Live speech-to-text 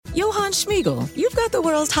Johann Schmiegel, you've got the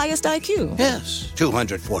world's highest IQ. Yes,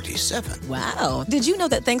 247. Wow. Did you know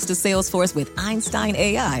that thanks to Salesforce with Einstein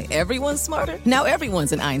AI, everyone's smarter? Now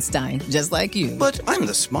everyone's an Einstein, just like you. But I'm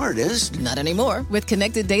the smartest. Not anymore. With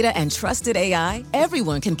connected data and trusted AI,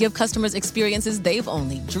 everyone can give customers experiences they've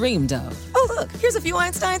only dreamed of. Oh, look, here's a few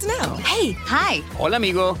Einsteins now. Hey, hi. Hola,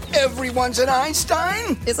 amigo. Everyone's an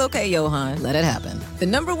Einstein? It's okay, Johan. Let it happen. The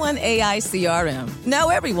 #1 AI CRM. Now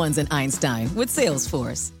everyone's an Einstein with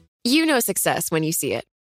Salesforce. You know success when you see it.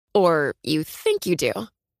 Or you think you do.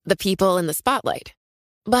 The people in the spotlight.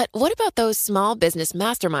 But what about those small business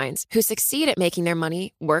masterminds who succeed at making their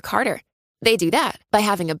money work harder? They do that by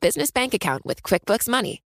having a business bank account with QuickBooks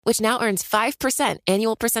Money, which now earns 5%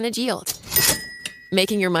 annual percentage yield.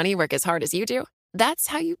 Making your money work as hard as you do? That's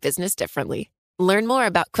how you business differently. Learn more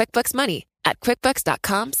about QuickBooks Money at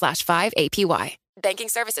quickbooks.com/5APY. Banking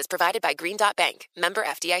services provided by Green Dot Bank. Member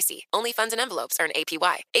FDIC. Only funds and envelopes earn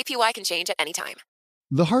APY. APY can change at any time.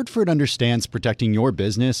 The Hartford understands protecting your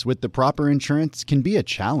business with the proper insurance can be a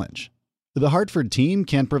challenge. The Hartford team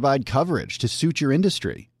can provide coverage to suit your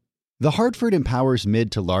industry. The Hartford empowers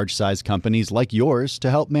mid to large-size companies like yours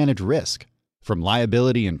to help manage risk, from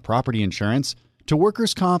liability and property insurance to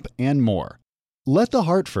workers' comp and more. Let The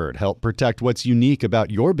Hartford help protect what's unique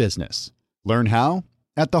about your business. Learn how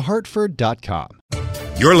at thehartford.com.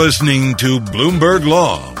 You're listening to Bloomberg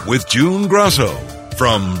Law with June Grasso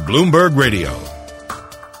from Bloomberg Radio.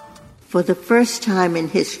 For the first time in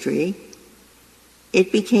history,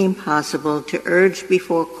 it became possible to urge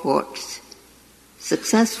before courts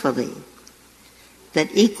successfully that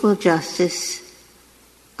equal justice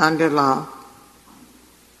under law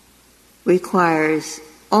requires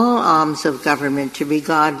all arms of government to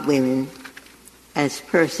regard women as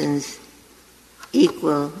persons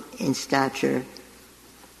equal in stature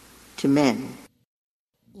to men.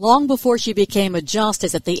 Long before she became a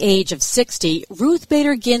justice at the age of 60, Ruth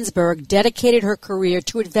Bader Ginsburg dedicated her career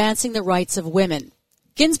to advancing the rights of women.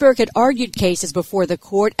 Ginsburg had argued cases before the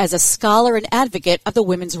court as a scholar and advocate of the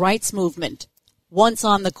women's rights movement. Once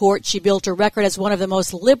on the court, she built a record as one of the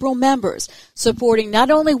most liberal members, supporting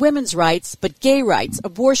not only women's rights, but gay rights,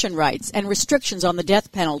 abortion rights, and restrictions on the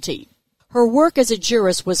death penalty. Her work as a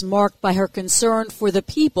jurist was marked by her concern for the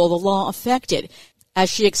people the law affected, as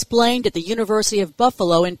she explained at the University of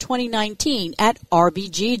Buffalo in 2019 at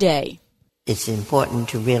RBG Day. It's important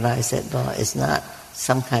to realize that law is not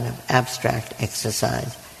some kind of abstract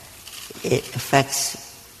exercise. It affects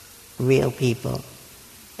real people,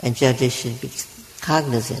 and judges should be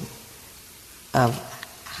cognizant of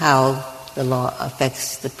how the law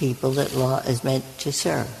affects the people that law is meant to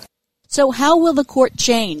serve. So how will the court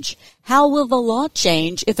change? How will the law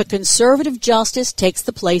change if a conservative justice takes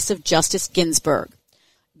the place of Justice Ginsburg?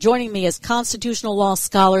 Joining me is constitutional law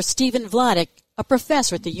scholar Stephen Vladeck, a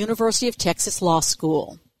professor at the University of Texas Law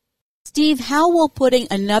School. Steve, how will putting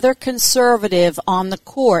another conservative on the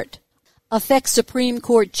court affect Supreme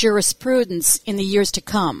Court jurisprudence in the years to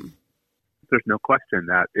come? There's no question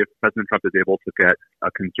that if President Trump is able to get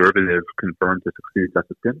a conservative confirmed to succeed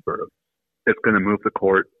Justice Ginsburg, it's going to move the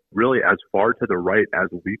court really as far to the right as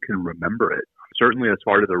we can remember it. Certainly as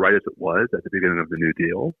far to the right as it was at the beginning of the New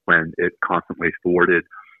Deal, when it constantly thwarted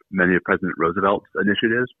many of President Roosevelt's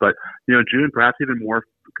initiatives. But, June, perhaps even more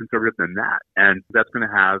conservative than that. And that's going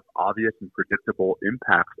to have obvious and predictable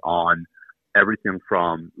impacts on everything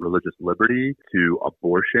from religious liberty to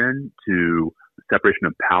abortion to separation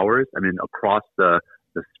of powers. I mean, across the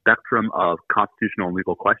spectrum of constitutional and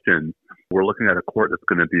legal questions, we're looking at a court that's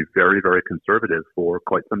going to be very, very conservative for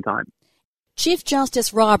quite some time. Chief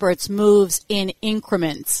Justice Roberts moves in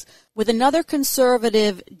increments. With another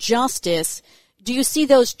conservative justice, do you see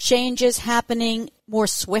those changes happening more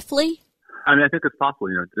swiftly? I mean, I think it's possible.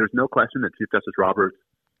 There's no question that Chief Justice Roberts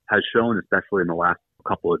has shown, especially in the last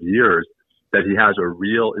couple of years, that he has a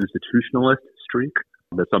real institutionalist streak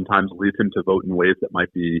that sometimes leads him to vote in ways that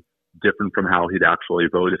might be different from how he'd actually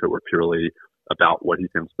vote if it were purely about what he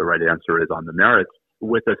thinks the right answer is on the merits.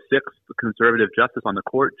 With a sixth conservative justice on the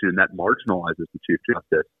court, June, that marginalizes the Chief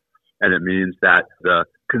Justice. And it means that the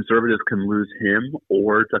conservatives can lose him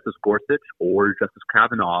or Justice Gorsuch or Justice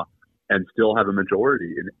Kavanaugh and still have a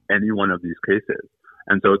majority in any one of these cases.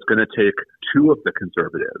 And so it's going to take two of the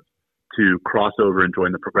conservatives to cross over and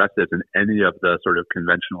join the progressives in any of the sort of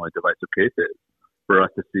conventionally divisive cases for us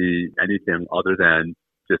to see anything other than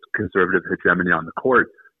just conservative hegemony on the court.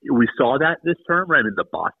 We saw that this term, right? I mean, the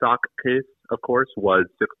Bostock case, of course, was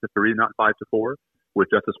 6-3, not 5-4, with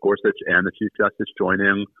Justice Gorsuch and the Chief Justice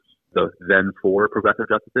joining the then four progressive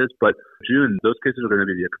justices. But June, those cases are going to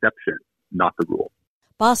be the exception, not the rule.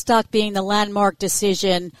 Bostock being the landmark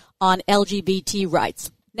decision on LGBT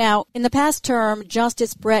rights. Now, in the past term,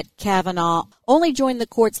 Justice Brett Kavanaugh only joined the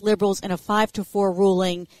court's liberals in a 5-4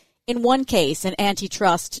 ruling in one case, an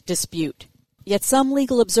antitrust dispute. Yet some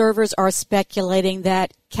legal observers are speculating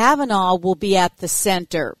that Kavanaugh will be at the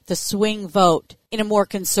center, the swing vote, in a more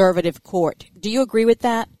conservative court. Do you agree with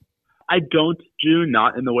that? I don't, June,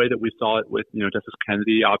 not in the way that we saw it with, Justice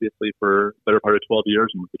Kennedy, obviously, for the better part of 12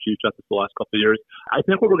 years, and with the Chief Justice the last couple of years. I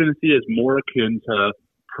think what we're going to see is more akin to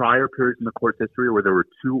prior periods in the court's history where there were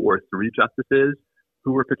 2 or 3 justices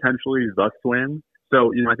who were potentially the swing.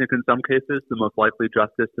 So, I think in some cases, the most likely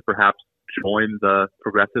justice to perhaps join the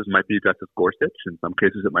progressives might be Justice Gorsuch. In some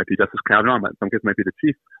cases, it might be Justice Kavanaugh. In some cases, it might be the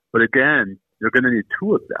Chief. But again, you're going to need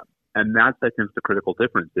 2 of them. And that's, I think, the critical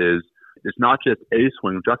difference is it's not just a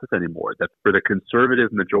swing justice anymore. That for the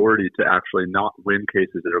conservative majority to actually not win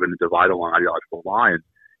cases that are going to divide along ideological lines,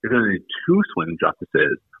 you're going to need 2 swing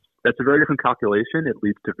justices. That's a very different calculation. It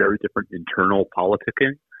leads to very different internal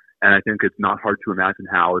politicking. And I think it's not hard to imagine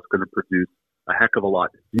how it's going to produce a heck of a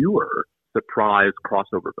lot fewer surprise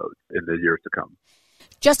crossover votes in the years to come.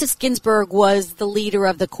 Justice Ginsburg was the leader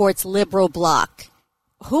of the court's liberal bloc.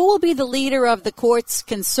 Who will be the leader of the court's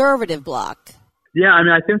conservative bloc? Yeah,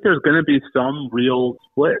 I think there's going to be some real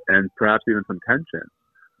split and perhaps even some tension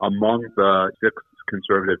among the 6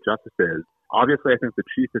 conservative justices. Obviously, I think the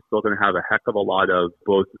Chief is still going to have a heck of a lot of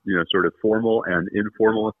both, sort of formal and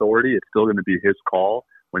informal authority. It's still going to be his call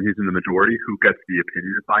when he's in the majority who gets the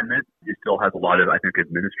opinion assignment. He still has a lot of, I think,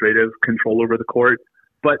 administrative control over the court.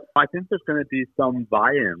 But I think there's going to be some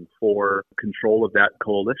buy-in for control of that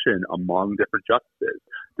coalition among different justices.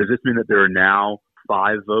 Does this mean that there are now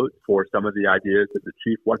 5 votes for some of the ideas that the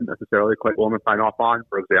Chief wasn't necessarily quite willing to sign off on,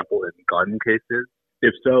 for example, in gun cases?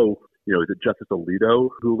 If so, is it Justice Alito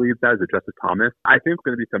who leads that? Is it Justice Thomas? I think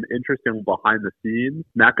there's going to be some interesting behind-the-scenes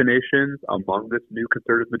machinations among this new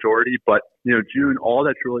conservative majority. But, June, all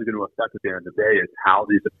that's really going to affect at the end of the day is how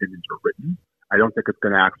these opinions are written. I don't think it's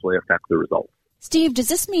going to actually affect the results. Steve, does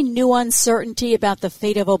this mean new uncertainty about the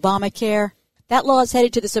fate of Obamacare? That law is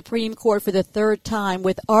headed to the Supreme Court for the 3rd time,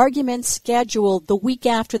 with arguments scheduled the week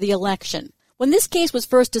after the election. When this case was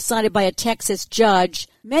first decided by a Texas judge,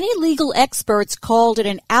 many legal experts called it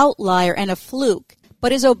an outlier and a fluke.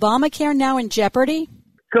 But is Obamacare now in jeopardy?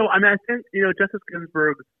 So, I think, Justice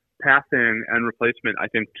Ginsburg's passing and replacement, I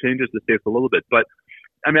think, changes the stakes a little bit. But,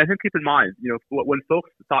 I think keep in mind, when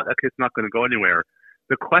folks thought that case was not going to go anywhere,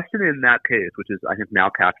 the question in that case, which is, I think,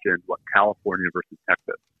 now captioned, California versus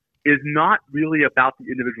Texas, is not really about the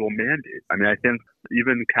individual mandate. I think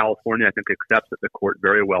even California, accepts that the court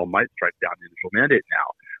very well might strike down the individual mandate now.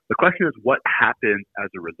 The question is what happens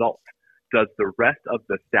as a result. Does the rest of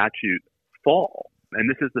the statute fall? And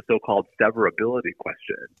this is the so-called severability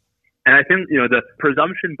question. And I think, the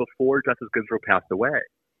presumption before Justice Ginsburg passed away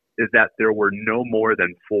is that there were no more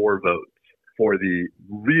than 4 votes for the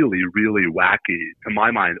really, really wacky, to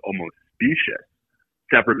my mind, almost specious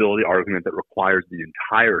severability argument that requires the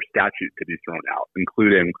entire statute to be thrown out,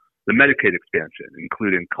 including the Medicaid expansion,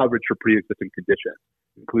 including coverage for pre-existing conditions,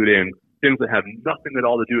 including things that have nothing at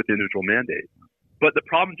all to do with the individual mandate. But the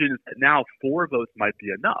problem, June, is that now 4 votes might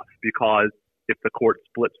be enough, because if the court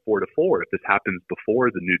splits 4-4, if this happens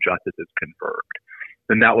before the new justice is confirmed,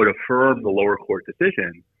 then that would affirm the lower court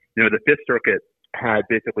decision. The Fifth Circuit had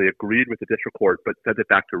basically agreed with the district court, but sent it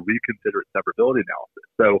back to reconsider its severability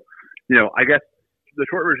analysis. So, I guess the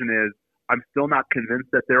short version is I'm still not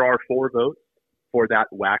convinced that there are 4 votes for that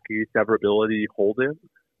wacky severability holding.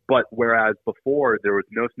 But whereas before there was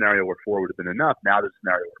no scenario where 4 would have been enough, now there's a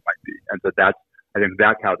scenario where it might be. And so I think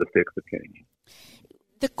that's how the stakes have changed.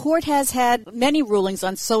 The court has had many rulings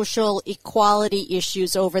on social equality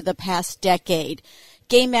issues over the past decade,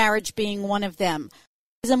 gay marriage being one of them.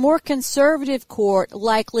 Is a more conservative court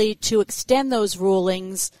likely to extend those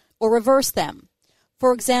rulings or reverse them?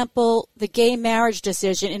 For example, the gay marriage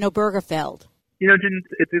decision in Obergefell. Jen,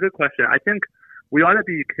 it's a good question. I think we ought to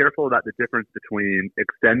be careful about the difference between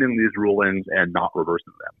extending these rulings and not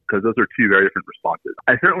reversing them, because those are 2 very different responses.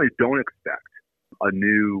 I certainly don't expect a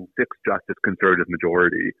new 6-justice conservative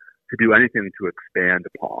majority to do anything to expand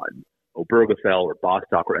upon Obergefell or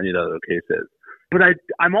Bostock or any of the other cases. But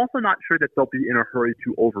I'm also not sure that they'll be in a hurry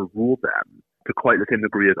to overrule them to quite the same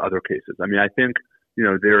degree as other cases. I think,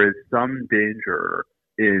 there is some danger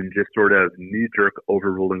in just sort of knee-jerk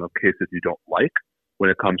overruling of cases you don't like when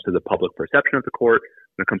it comes to the public perception of the court,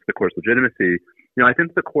 when it comes to the court's legitimacy. I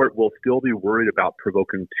think the court will still be worried about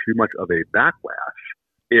provoking too much of a backlash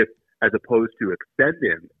if, as opposed to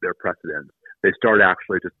extending their precedents, they start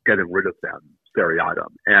actually just getting rid of them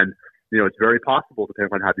seriatim. And, it's very possible,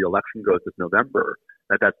 depending on how the election goes this November,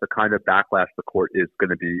 that's the kind of backlash the court is going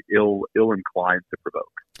to be ill-inclined to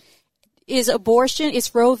provoke. Is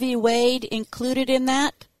Roe v. Wade included in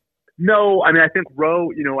that? No, I mean, I think Roe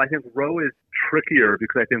is trickier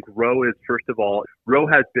because I think Roe is, first of all, Roe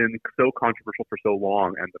has been so controversial for so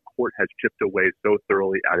long and the court has chipped away so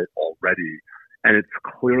thoroughly at it already. And it's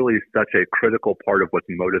clearly such a critical part of what's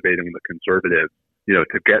motivating the conservatives,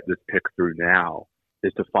 to get this pick through now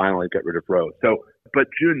is to finally get rid of Roe. So, but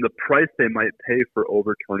June, the price they might pay for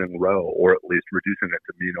overturning Roe, or at least reducing it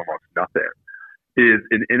to mean almost nothing, is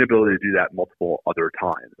an inability to do that multiple other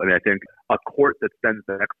times. I mean, I think a court that spends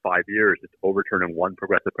the next 5 years just overturning one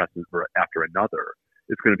progressive precedent after another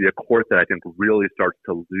is going to be a court that I think really starts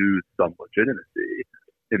to lose some legitimacy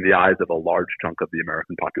in the eyes of a large chunk of the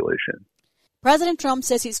American population. President Trump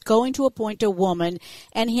says he's going to appoint a woman,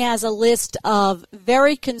 and he has a list of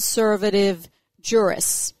very conservative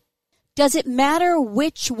jurists. Does it matter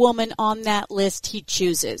which woman on that list he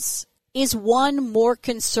chooses? Is one more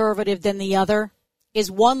conservative than the other?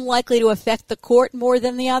 Is one likely to affect the court more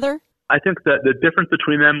than the other? I think that the difference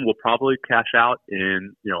between them will probably cash out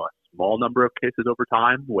in, a small number of cases over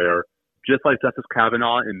time where, just like Justice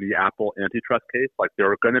Kavanaugh in the Apple antitrust case, like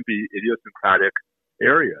there are going to be idiosyncratic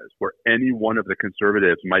areas where any one of the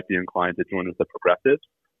conservatives might be inclined to join with the progressives.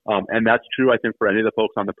 And that's true, I think, for any of the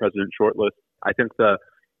folks on the president's shortlist. I think the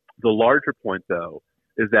larger point, though,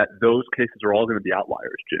 is that those cases are all going to be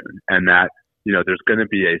outliers, June, and that, there's going to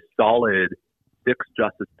be a solid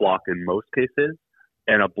 6-justice block in most cases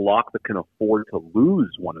and a block that can afford to lose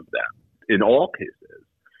one of them in all cases.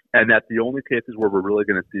 And that the only cases where we're really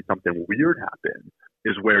going to see something weird happen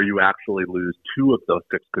is where you actually lose 2 of those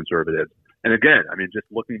 6 conservatives. And again, I mean, just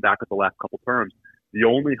looking back at the last couple terms, the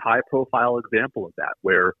only high-profile example of that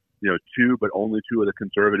where, 2, but only 2 of the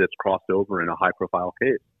conservatives crossed over in a high-profile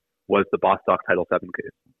case was the Bostock Title VII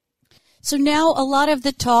case. So now a lot of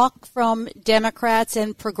the talk from Democrats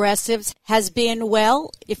and progressives has been,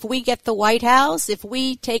 well, if we get the White House, if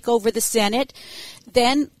we take over the Senate,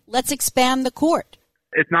 then let's expand the court.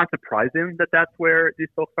 It's not surprising that that's where these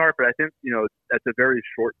folks are, but I think, that's a very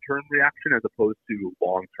short-term reaction as opposed to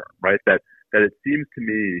long-term, right? That it seems to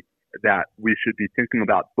me that we should be thinking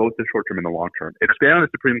about both the short-term and the long-term. Expanding the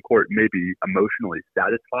Supreme Court may be emotionally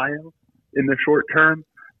satisfying in the short term.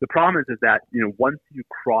 The problem is that, once you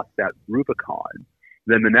cross that Rubicon,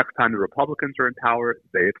 then the next time the Republicans are in power,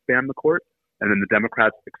 they expand the court, and then the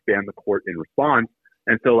Democrats expand the court in response.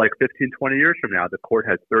 And so like 15, 20 years from now, the court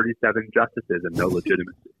has 37 justices and no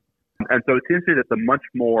legitimacy. And so it seems to me that the much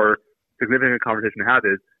more significant conversation to have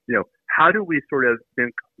is, how do we sort of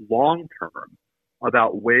think long-term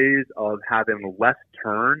about ways of having less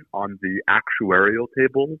turn on the actuarial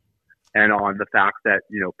tables and on the fact that,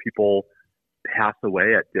 people pass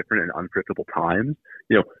away at different and unpredictable times?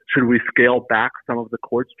 Should we scale back some of the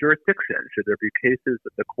court's jurisdiction? Should there be cases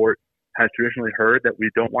that the court has traditionally heard that we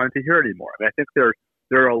don't want to hear anymore? I mean, I think there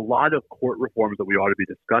are a lot of court reforms that we ought to be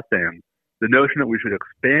discussing. The notion that we should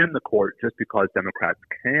expand the court just because Democrats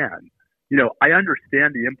can, I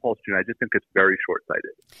understand the impulse, June. I just think it's very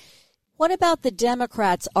short-sighted. What about the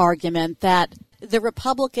Democrats' argument that the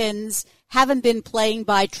Republicans haven't been playing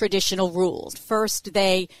by traditional rules? First,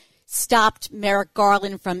 they stopped Merrick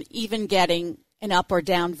Garland from even getting an up or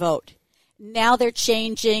down vote. Now they're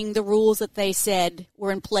changing the rules that they said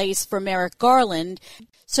were in place for Merrick Garland.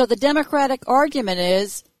 So the Democratic argument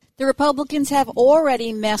is the Republicans have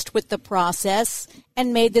already messed with the process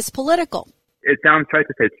and made this political. It sounds trite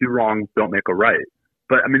to say 2 wrongs don't make a right.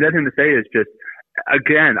 But, I mean, the other thing to say is just,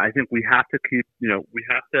 again, I think we have to keep, we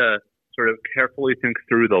have to sort of carefully think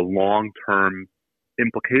through the long-term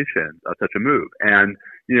implications of such a move. And,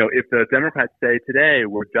 if the Democrats say today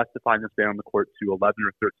we're justifying this ban on the court to 11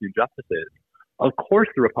 or 13 justices, of course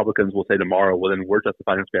the Republicans will say tomorrow, well, then we're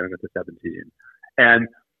justifying expanding it to 17. And,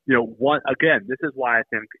 again, this is why I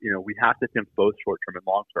think, we have to think both short-term and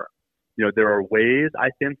long-term. There are ways,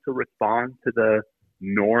 I think, to respond to the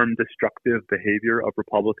norm-destructive behavior of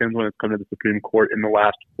Republicans when it's come to the Supreme Court in the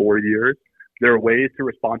last 4 years. There are ways to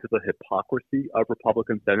respond to the hypocrisy of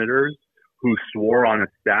Republican senators who swore on a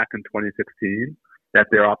stack in 2016 that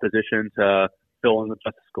their opposition to filling the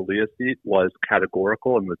Justice Scalia seat was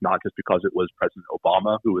categorical and was not just because it was President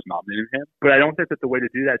Obama who was nominating him. But I don't think that the way to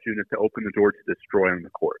do that, June, is to open the door to destroying the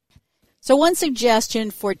court. So one suggestion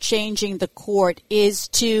for changing the court is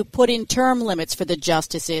to put in term limits for the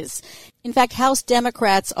justices. In fact, House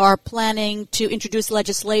Democrats are planning to introduce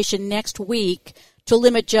legislation next week to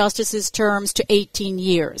limit justices' terms to 18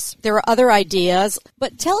 years. There are other ideas,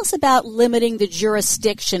 but tell us about limiting the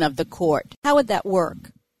jurisdiction of the court. How would that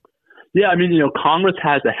work? Yeah, I mean, Congress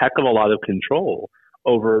has a heck of a lot of control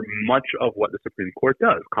over much of what the Supreme Court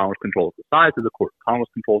does. Congress controls the size of the court. Congress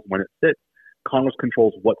controls when it sits. Congress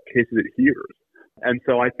controls what cases it hears. And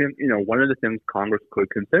so I think, one of the things Congress could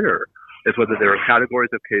consider is whether there are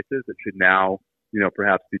categories of cases that should now,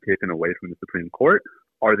 perhaps be taken away from the Supreme Court.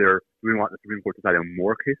 Do we want the Supreme Court deciding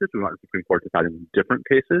more cases? Do we want the Supreme Court deciding different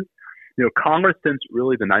cases? Congress since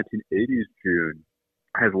really the 1980s, June,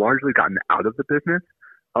 has largely gotten out of the business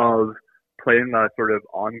of playing a sort of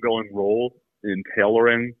ongoing role in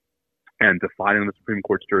tailoring and defining the Supreme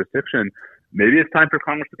Court's jurisdiction. Maybe it's time for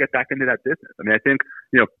Congress to get back into that business. I mean, I think,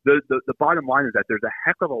 the bottom line is that there's a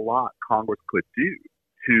heck of a lot Congress could do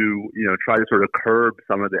to, try to sort of curb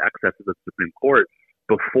some of the excesses of the Supreme Court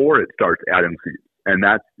before it starts adding seats. And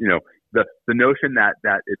that's, the notion that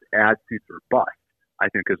it's add seats or bust, I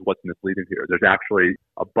think, is what's misleading here. There's actually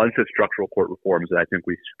a bunch of structural court reforms that I think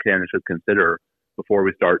we can and should consider before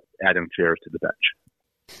we start adding chairs to the bench.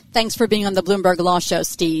 Thanks for being on the Bloomberg Law Show,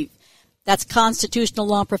 Steve. That's constitutional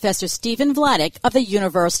law professor Stephen Vladeck of the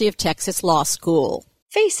University of Texas Law School.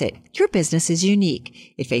 Face it, your business is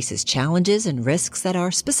unique. It faces challenges and risks that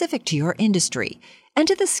are specific to your industry and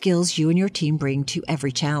to the skills you and your team bring to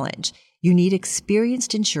every challenge. You need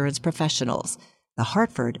experienced insurance professionals. The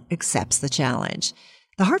Hartford accepts the challenge.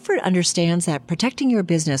 The Hartford understands that protecting your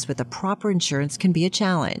business with the proper insurance can be a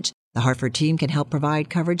challenge. The Hartford team can help provide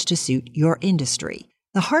coverage to suit your industry.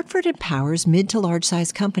 The Hartford empowers mid to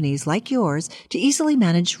large-size companies like yours to easily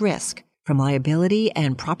manage risk, from liability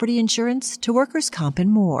and property insurance to workers' comp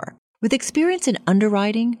and more. With experience in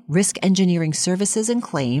underwriting, risk engineering services, and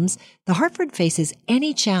claims, the Hartford faces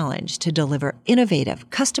any challenge to deliver innovative,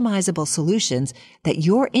 customizable solutions that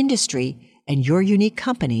your industry and your unique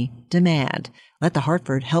company demand. Let the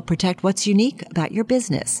Hartford help protect what's unique about your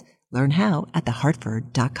business. Learn how at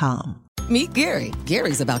thehartford.com. Meet Gary.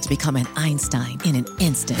 Gary's about to become an Einstein in an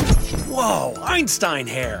instant. Whoa, Einstein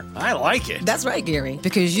hair. I like it. That's right, Gary,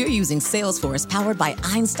 because you're using Salesforce powered by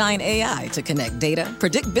Einstein AI to connect data,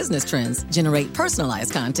 predict business trends, generate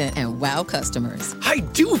personalized content, and wow customers. I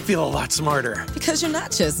do feel a lot smarter. Because you're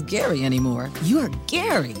not just Gary anymore. You're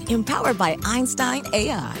Gary, empowered by Einstein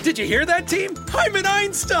AI. Did you hear that, team? I'm an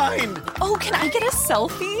Einstein. Oh, can I get a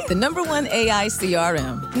selfie? The #1 AI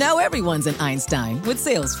CRM. Now everyone's an Einstein with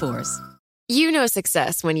Salesforce. You know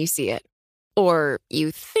success when you see it. Or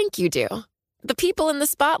you think you do. The people in the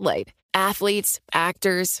spotlight. Athletes,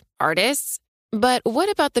 actors, artists. But what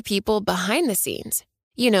about the people behind the scenes?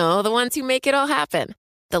 You know, the ones who make it all happen.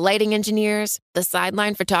 The lighting engineers, the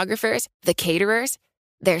sideline photographers, the caterers.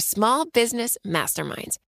 They're small business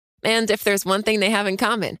masterminds. And if there's one thing they have in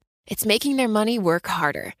common, it's making their money work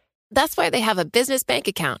harder. That's why they have a business bank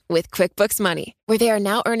account with QuickBooks Money, where they are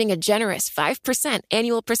now earning a generous 5%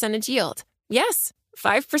 annual percentage yield. Yes,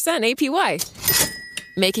 5% APY.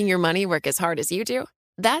 Making your money work as hard as you do?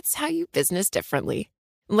 That's how you business differently.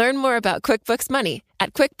 Learn more about QuickBooks Money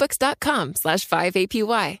at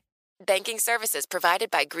quickbooks.com/5APY. Banking services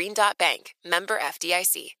provided by Green Dot Bank, member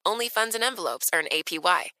FDIC. Only funds and envelopes earn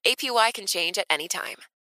APY. APY can change at any time.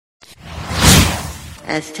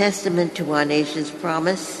 As testament to our nation's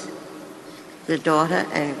promise, the daughter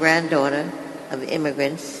and granddaughter of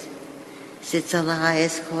immigrants sits on the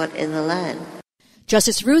highest court in the land.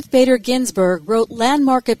 Justice Ruth Bader Ginsburg wrote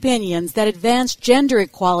landmark opinions that advanced gender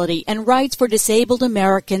equality and rights for disabled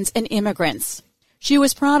Americans and immigrants. She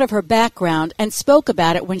was proud of her background and spoke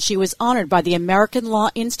about it when she was honored by the American Law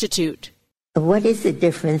Institute. What is the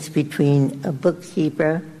difference between a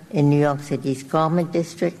bookkeeper in New York City's Garment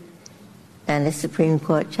District and a Supreme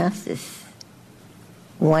Court justice?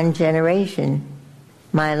 One generation,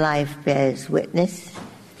 my life bears witness.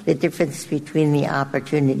 The difference between the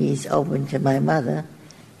opportunities open to my mother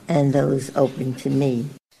and those open to me.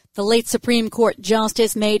 The late Supreme Court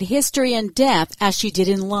Justice made history in death as she did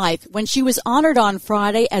in life when she was honored on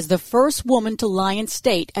Friday as the first woman to lie in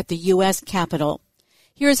state at the U.S. Capitol.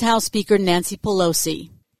 Here's House Speaker Nancy Pelosi.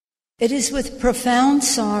 It is with profound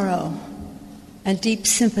sorrow and deep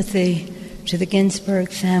sympathy to the Ginsburg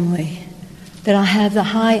family that I have the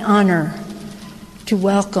high honor to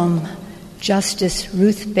welcome Justice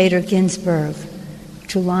Ruth Bader Ginsburg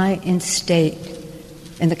to lie in state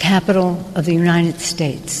in the Capitol of the United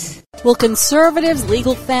States. Will conservatives'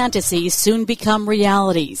 legal fantasies soon become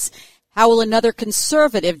realities? How will another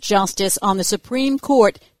conservative justice on the Supreme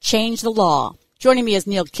Court change the law? Joining me is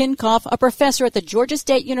Neil Kinkoff, a professor at the Georgia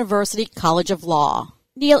State University College of Law.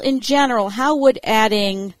 Neil, in general, how would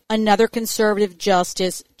adding another conservative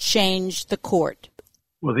justice change the court?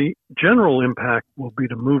 Well, the general impact will be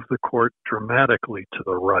to move the court dramatically to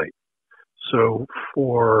the right. So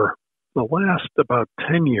for the last about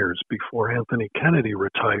 10 years before Anthony Kennedy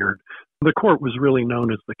retired, the court was really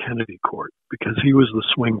known as the Kennedy Court because he was the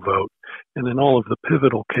swing vote. And in all of the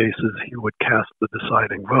pivotal cases, he would cast the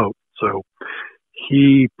deciding vote. So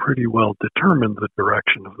he pretty well determined the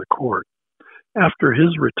direction of the court. After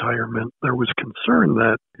his retirement, there was concern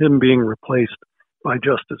that him being replaced by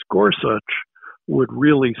Justice Gorsuch would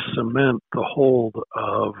really cement the hold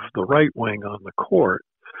of the right wing on the court.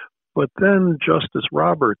 But then Justice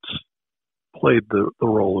Roberts played the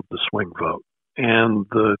role of the swing vote, and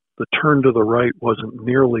the turn to the right wasn't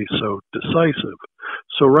nearly so decisive.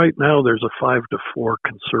 So right now there's a 5-4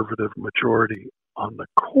 conservative majority on the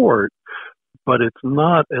court, but it's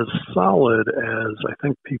not as solid as I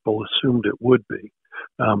think people assumed it would be,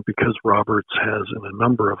 because Roberts has, in a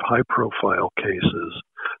number of high-profile cases,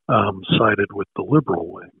 sided with the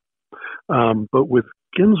liberal wing. But with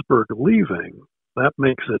Ginsburg leaving, that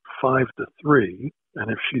makes it 5-3,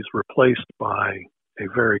 and if she's replaced by a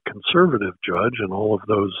very conservative judge, and all of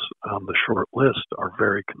those on the short list are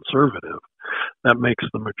very conservative, that makes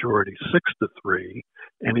the majority 6-3.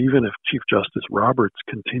 And even if Chief Justice Roberts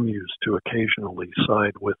continues to occasionally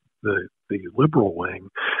side with the liberal wing,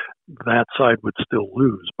 that side would still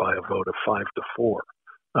lose by a vote of 5-4,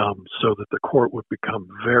 so that the court would become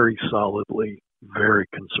very solidly very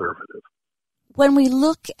conservative. When we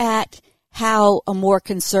look at how a more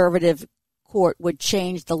conservative court would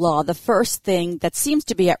change the law, the first thing that seems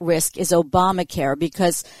to be at risk is Obamacare,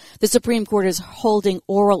 because the Supreme Court is holding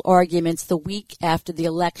oral arguments the week after the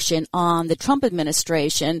election on the Trump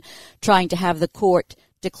administration, trying to have the court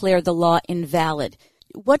declare the law invalid.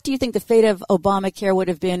 What do you think the fate of Obamacare would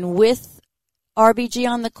have been with RBG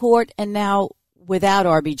on the court and now without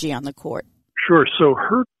RBG on the court? Sure. So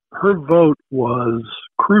her vote was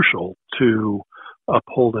crucial to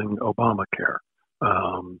upholding Obamacare.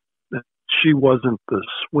 She wasn't the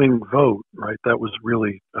swing vote, right? That was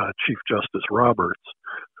really Chief Justice Roberts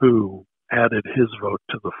who added his vote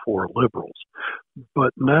to the 4 liberals.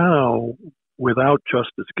 But now, without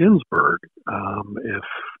Justice Ginsburg,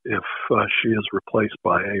 if she is replaced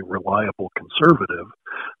by a reliable conservative,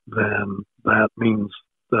 then that means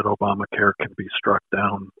that Obamacare can be struck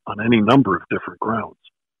down on any number of different grounds.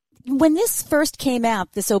 When this first came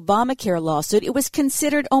out, this Obamacare lawsuit, it was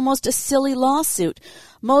considered almost a silly lawsuit.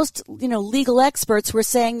 Most, legal experts were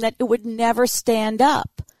saying that it would never stand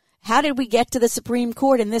up. How did we get to the Supreme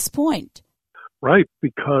Court in this point? Right,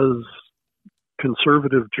 because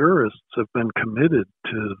conservative jurists have been committed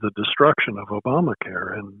to the destruction of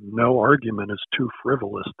Obamacare, and no argument is too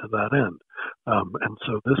frivolous to that end. And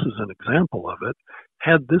so this is an example of it.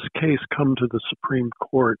 Had this case come to the Supreme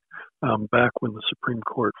Court back when the Supreme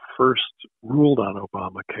Court first ruled on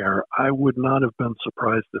Obamacare, I would not have been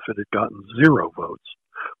surprised if it had gotten 0 votes.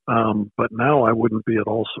 But now I wouldn't be at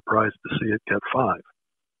all surprised to see it get 5.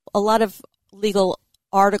 A lot of legal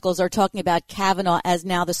articles are talking about Kavanaugh as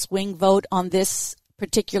now the swing vote on this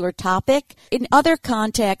particular topic. In other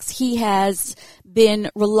contexts, he has been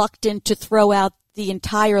reluctant to throw out the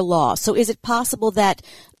entire law. So is it possible that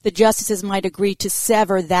the justices might agree to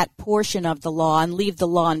sever that portion of the law and leave the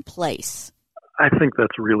law in place? I think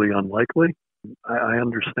that's really unlikely. I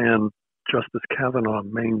understand Justice Kavanaugh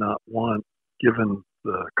may not want, given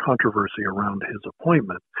the controversy around his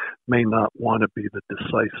appointment, may not want to be the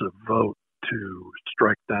decisive vote to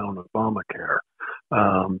strike down Obamacare.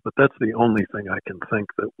 But that's the only thing I can think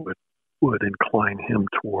that would incline him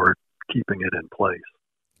toward keeping it in place.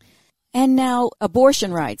 And now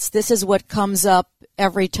abortion rights. This is what comes up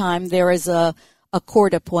every time there is a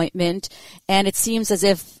court appointment. And it seems as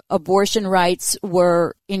if abortion rights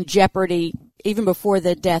were in jeopardy even before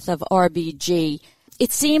the death of RBG.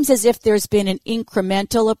 It seems as if there's been an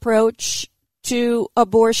incremental approach to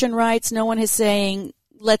abortion rights. No one is saying,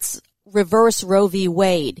 let's reverse Roe v.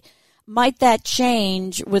 Wade. Might that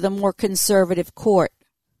change with a more conservative court?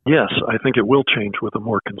 Yes, I think it will change with a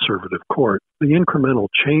more conservative court. The incremental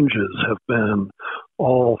changes have been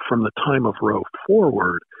all from the time of Roe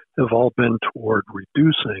forward, have all been toward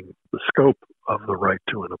reducing the scope of the right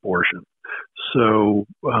to an abortion. So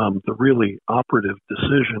the really operative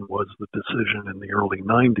decision was the decision in the early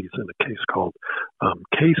 90s in a case called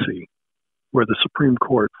Casey, where the Supreme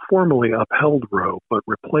Court formally upheld Roe but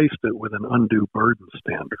replaced it with an undue burden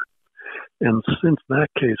standard. And since that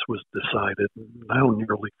case was decided, now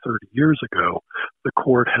nearly 30 years ago, the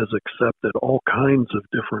court has accepted all kinds of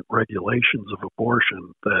different regulations of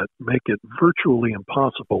abortion that make it virtually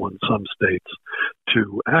impossible in some states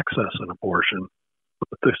to access an abortion.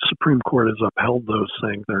 But the Supreme Court has upheld those,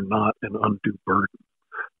 saying they're not an undue burden.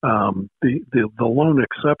 The lone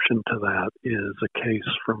exception to that is a case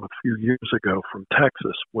from a few years ago from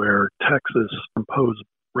Texas, where Texas imposed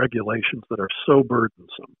regulations that are so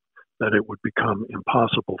burdensome that it would become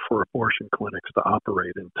impossible for abortion clinics to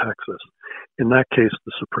operate in Texas. In that case,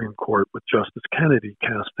 the Supreme Court, with Justice Kennedy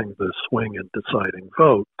casting the swing and deciding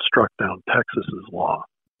vote, struck down Texas's law.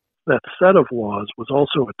 That set of laws was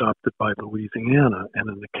also adopted by Louisiana, and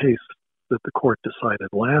in the case that the court decided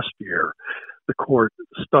last year, the court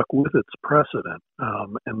stuck with its precedent,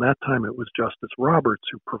 and that time it was Justice Roberts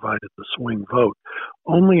who provided the swing vote,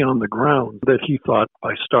 only on the ground that he thought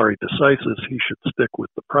by stare decisis he should stick with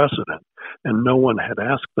the precedent, and no one had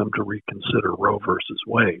asked them to reconsider Roe versus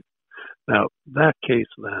Wade. Now, that case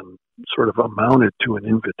then sort of amounted to an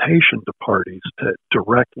invitation to parties to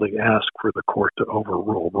directly ask for the court to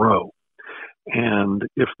overrule Roe. And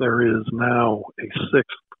if there is now a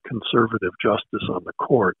sixth conservative justice on the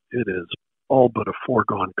court, it is all but a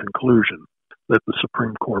foregone conclusion that the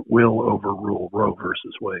Supreme Court will overrule Roe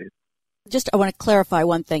versus Wade. I want to clarify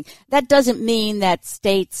one thing. That doesn't mean that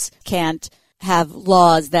states can't have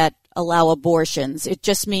laws that allow abortions. It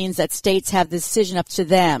just means that states have the decision up to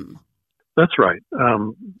them. That's right.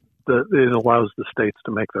 It allows the states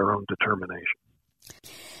to make their own determination.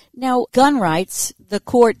 Now, gun rights, the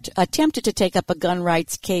court attempted to take up a gun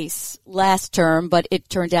rights case last term, but it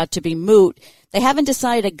turned out to be moot. They haven't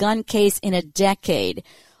decided a gun case in a decade.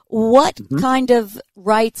 What kind of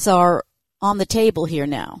rights are on the table here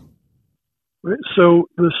now? So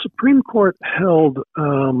the Supreme Court held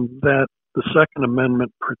that the Second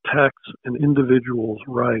Amendment protects an individual's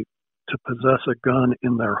right to possess a gun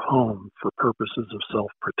in their home for purposes of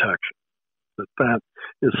self-protection, that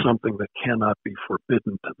is something that cannot be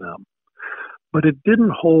forbidden to them. But it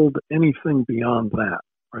didn't hold anything beyond that,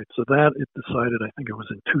 right? So that it decided, I think it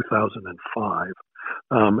was in 2005,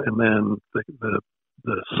 and then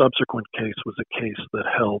the subsequent case was a case that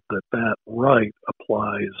held that right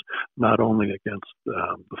applies not only against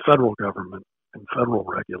the federal government and federal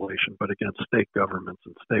regulation, but against state governments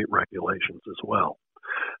and state regulations as well.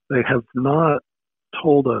 They have not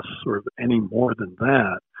told us sort of any more than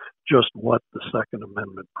that, just what the Second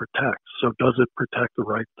Amendment protects. So does it protect the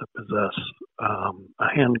right to possess a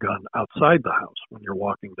handgun outside the house when you're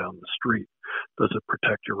walking down the street? Does it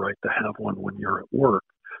protect your right to have one when you're at work?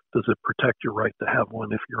 Does it protect your right to have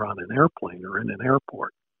one if you're on an airplane or in an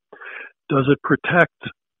airport? Does it protect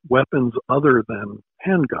weapons other than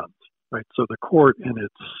handguns? Right. So the court, in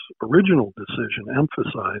its original decision,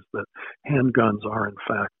 emphasized that handguns are, in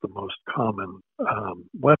fact, the most common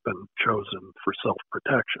weapon chosen for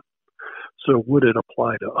self-protection. So would it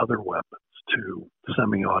apply to other weapons, to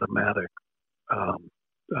semi-automatic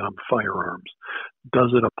firearms?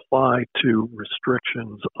 Does it apply to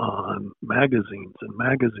restrictions on magazines and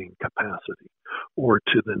magazine capacity, or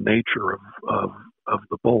to the nature of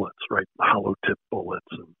the bullets, right? Hollow tip bullets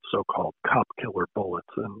and so-called cop killer bullets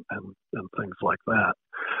and things like that,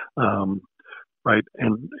 right?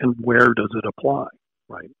 And where does it apply,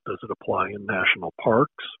 right? Does it apply in national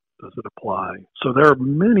parks? Does it apply? So there are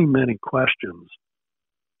many, many questions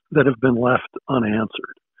that have been left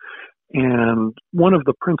unanswered. And one of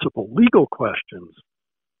the principal legal questions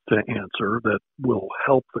to answer that will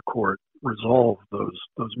help the court resolve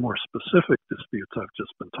those more specific disputes I've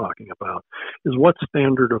just been talking about is what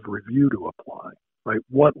standard of review to apply, right?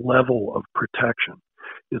 What level of protection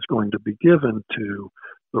is going to be given to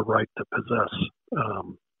the right to possess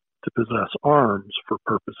arms for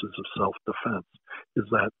purposes of self-defense? Is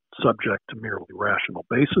that subject to merely rational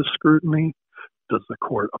basis scrutiny? Does the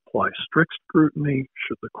court apply strict scrutiny?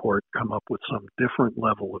 Should the court come up with some different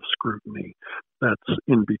level of scrutiny that's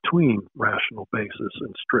in between rational basis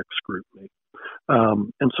and strict scrutiny?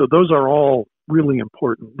 And so those are all really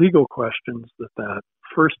important legal questions that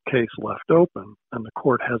first case left open and the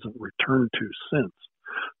court hasn't returned to since.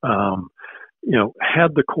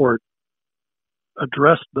 Had the court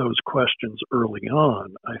addressed those questions early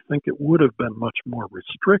on, I think it would have been much more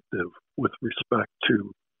restrictive with respect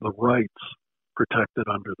to the rights protected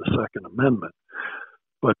under the Second Amendment.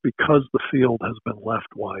 But because the field has been left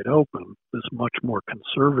wide open, this much more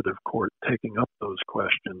conservative court taking up those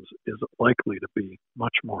questions is likely to be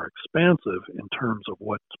much more expansive in terms of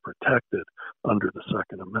what's protected under the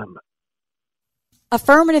Second Amendment.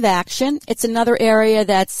 Affirmative action, it's another area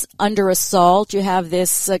that's under assault. You have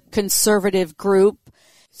this conservative group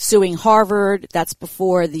suing Harvard. That's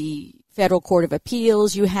before the Federal Court of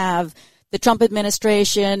Appeals. You have the Trump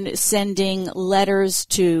administration sending letters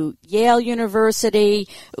to Yale University.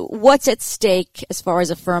 What's at stake as far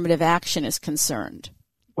as affirmative action is concerned?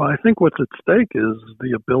 Well, I think what's at stake is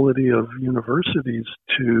the ability of universities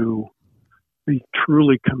to be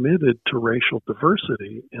truly committed to racial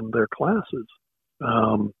diversity in their classes.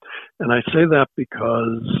 And I say that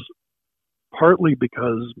partly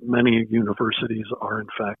because many universities are in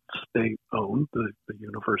fact state-owned. The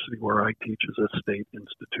university where I teach is a state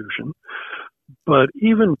institution. But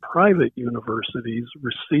even private universities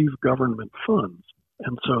receive government funds.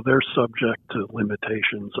 And so they're subject to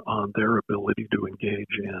limitations on their ability to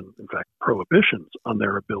engage in fact, prohibitions on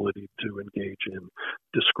their ability to engage in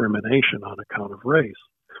discrimination on account of race.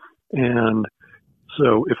 And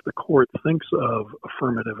so if the court thinks of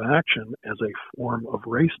affirmative action as a form of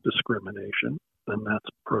race discrimination, then that's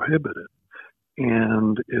prohibited.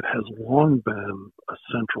 And it has long been a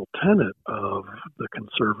central tenet of the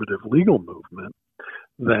conservative legal movement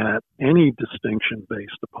that any distinction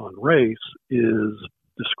based upon race is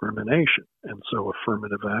discrimination. And so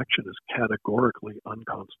affirmative action is categorically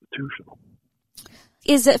unconstitutional.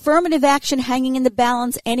 Is affirmative action hanging in the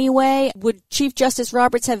balance anyway? Would Chief Justice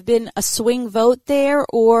Roberts have been a swing vote there,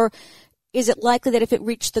 or is it likely that if it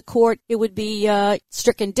reached the court, it would be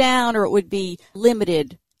stricken down or it would be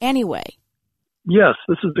limited anyway? Yes,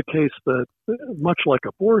 this is the case that, much like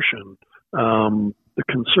abortion, the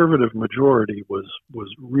conservative majority was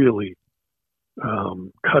really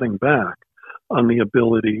cutting back on the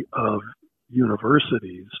ability of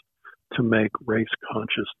universities to make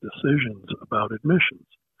race-conscious decisions about admissions.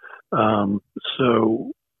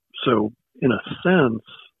 So in a sense,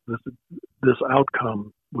 this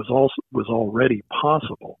outcome was already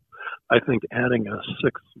possible. I think adding a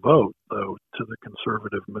sixth vote, though, to the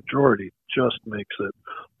conservative majority just makes it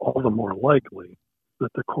all the more likely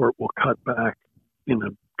that the court will cut back in a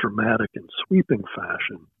dramatic and sweeping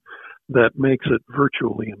fashion that makes it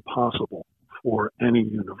virtually impossible for any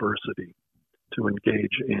university to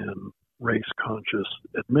engage in race-conscious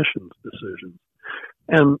admissions decisions.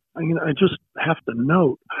 And I just have to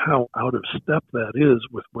note how out of step that is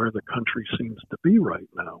with where the country seems to be right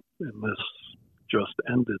now in this just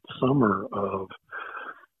ended summer of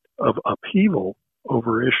upheaval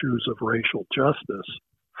over issues of racial justice.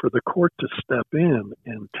 For the court to step in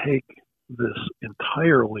and take this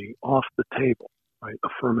entirely off the table, right?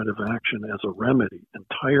 Affirmative action as a remedy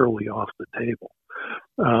entirely off the table.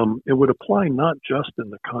 It would apply not just in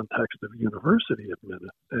the context of university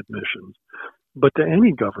admissions, but to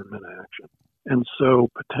any government action. And so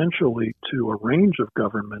potentially to a range of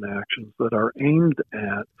government actions that are aimed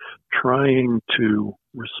at trying to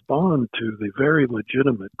respond to the very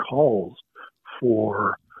legitimate calls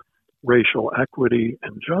for racial equity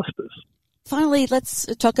and justice. Finally, let's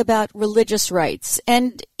talk about religious rights.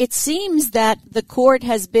 And it seems that the court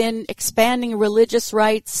has been expanding religious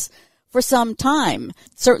rights for some time.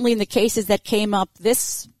 Certainly in the cases that came up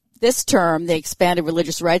this term, they expanded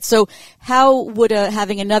religious rights. So how would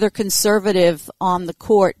having another conservative on the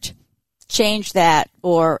court change that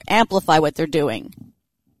or amplify what they're doing?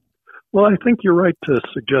 Well, I think you're right to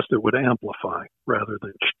suggest it would amplify rather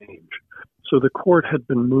than change. So the court had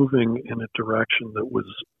been moving in a direction that was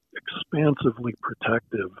expansively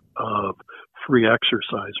protective of free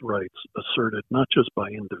exercise rights asserted not just by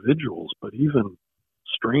individuals, but even,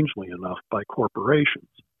 strangely enough, by corporations.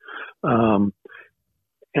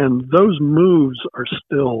 And those moves are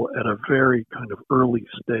still at a very kind of early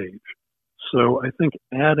stage. So I think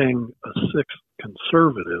adding a sixth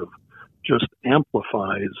conservative just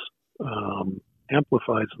amplifies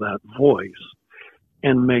that voice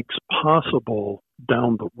and makes possible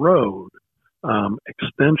down the road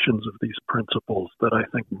extensions of these principles that I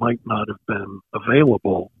think might not have been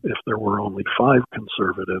available if there were only five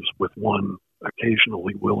conservatives with one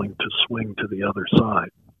occasionally willing to swing to the other side.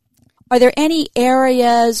 Are there any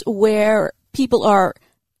areas where people are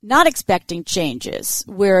not expecting changes,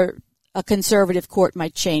 where a conservative court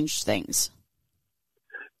might change things?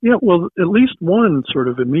 Yeah, well, at least one sort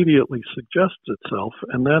of immediately suggests itself,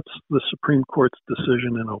 and that's the Supreme Court's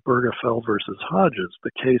decision in Obergefell versus Hodges,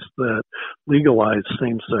 the case that legalized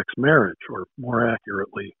same-sex marriage, or more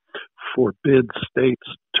accurately, forbid states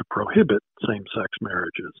to prohibit same-sex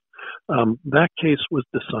marriages. That case was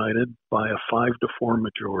decided by a 5-4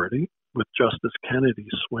 majority, with Justice Kennedy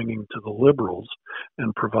swinging to the liberals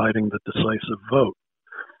and providing the decisive vote.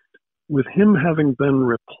 With him having been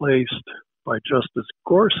replaced by Justice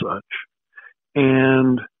Gorsuch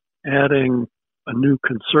and adding a new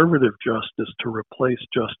conservative justice to replace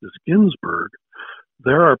Justice Ginsburg,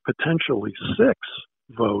 there are potentially 6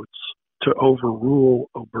 votes to overrule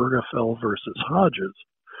Obergefell versus Hodges.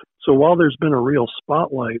 So while there's been a real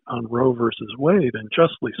spotlight on Roe versus Wade, and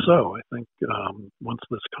justly so, I think once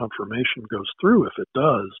this confirmation goes through, if it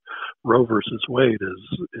does, Roe versus Wade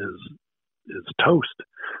is toast.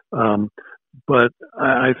 But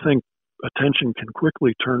I think attention can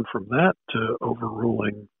quickly turn from that to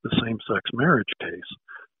overruling the same-sex marriage case.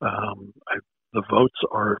 The votes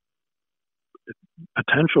are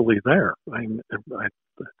potentially there. I'd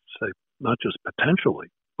say not just potentially,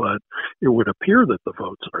 but it would appear that the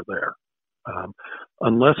votes are there.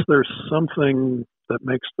 Unless there's something that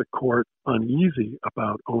makes the court uneasy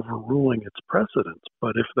about overruling its precedents.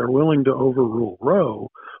 But if they're willing to overrule Roe,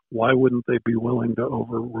 why wouldn't they be willing to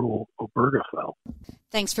overrule Obergefell?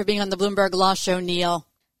 Thanks for being on the Bloomberg Law Show, Neil.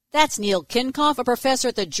 That's Neil Kinkoff, a professor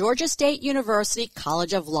at the Georgia State University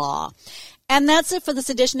College of Law. And that's it for this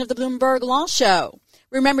edition of the Bloomberg Law Show.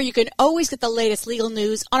 Remember, you can always get the latest legal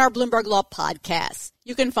news on our Bloomberg Law podcasts.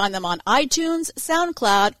 You can find them on iTunes,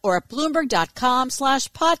 SoundCloud, or at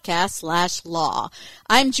Bloomberg.com/podcast/law.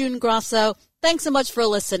 I'm June Grosso. Thanks so much for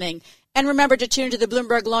listening. And remember to tune to the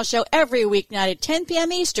Bloomberg Law Show every weeknight at 10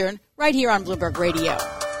 p.m. Eastern, right here on Bloomberg Radio.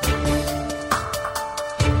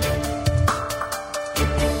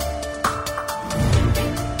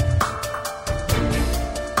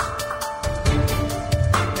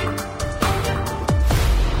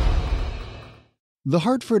 The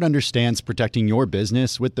Hartford understands protecting your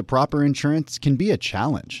business with the proper insurance can be a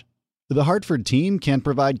challenge. The Hartford team can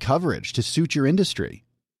provide coverage to suit your industry.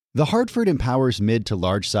 The Hartford empowers mid to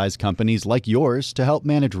large-size companies like yours to help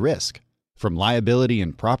manage risk, from liability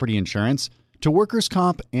and property insurance to workers'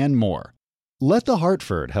 comp and more. Let The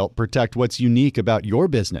Hartford help protect what's unique about your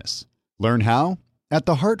business. Learn how at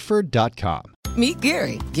thehartford.com. Meet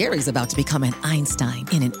Gary. Gary's about to become an Einstein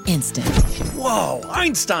in an instant. Whoa,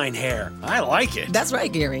 Einstein hair. I like it. That's right,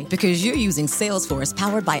 Gary, because you're using Salesforce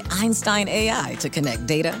powered by Einstein AI to connect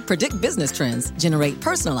data, predict business trends, generate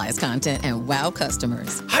personalized content, and wow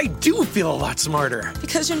customers. I do feel a lot smarter.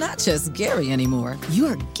 Because you're not just Gary anymore.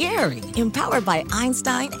 You're Gary, empowered by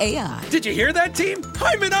Einstein AI. Did you hear that, team?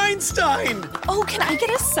 I'm an Einstein. Oh, can I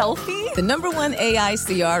get a selfie? The #1 AI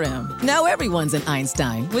CRM. Now everyone's an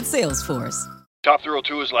Einstein with Salesforce. Top Thrill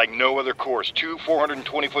 2 is like no other course. 2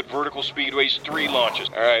 420-foot vertical speedways, 3 launches.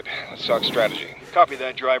 All right, let's talk strategy. Copy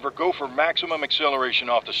that, driver. Go for maximum acceleration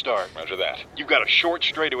off the start. Roger that. You've got a short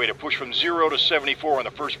straightaway to push from 0 to 74 on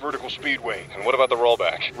the first vertical speedway. And what about the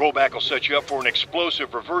rollback? Rollback will set you up for an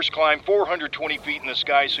explosive reverse climb 420 feet in the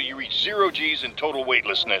sky so you reach 0 G's in total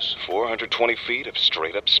weightlessness. 420 feet of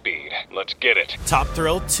straight-up speed. Let's get it. Top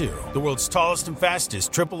Thrill 2, the world's tallest and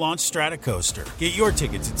fastest triple-launch strata coaster. Get your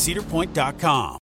tickets at cedarpoint.com.